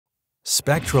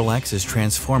SpectralX is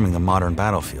transforming the modern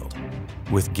battlefield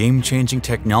with game-changing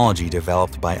technology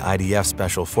developed by IDF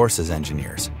Special Forces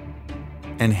engineers,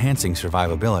 enhancing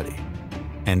survivability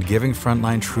and giving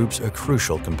frontline troops a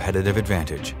crucial competitive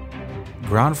advantage.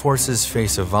 Ground forces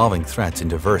face evolving threats in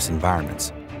diverse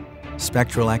environments.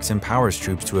 SpectralX empowers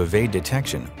troops to evade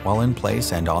detection while in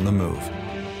place and on the move,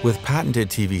 with patented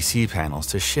TVC panels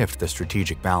to shift the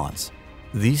strategic balance.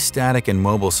 These static and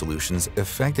mobile solutions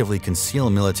effectively conceal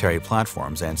military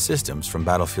platforms and systems from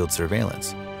battlefield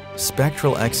surveillance.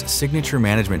 SpectralX's signature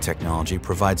management technology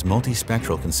provides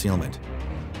multispectral concealment.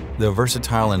 The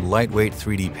versatile and lightweight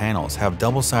 3D panels have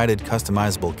double-sided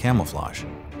customizable camouflage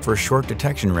for short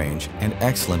detection range and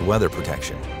excellent weather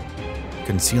protection,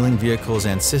 concealing vehicles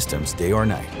and systems day or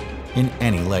night in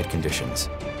any light conditions.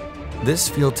 This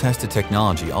field-tested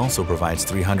technology also provides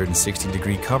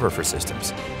 360-degree cover for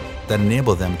systems that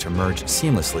enable them to merge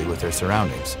seamlessly with their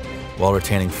surroundings while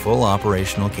retaining full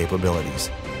operational capabilities.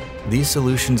 These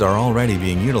solutions are already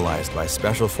being utilized by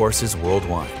special forces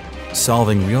worldwide,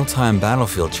 solving real-time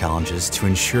battlefield challenges to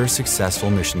ensure successful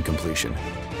mission completion.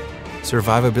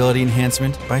 Survivability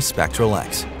enhancement by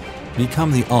SpectralX.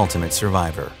 Become the ultimate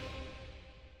survivor.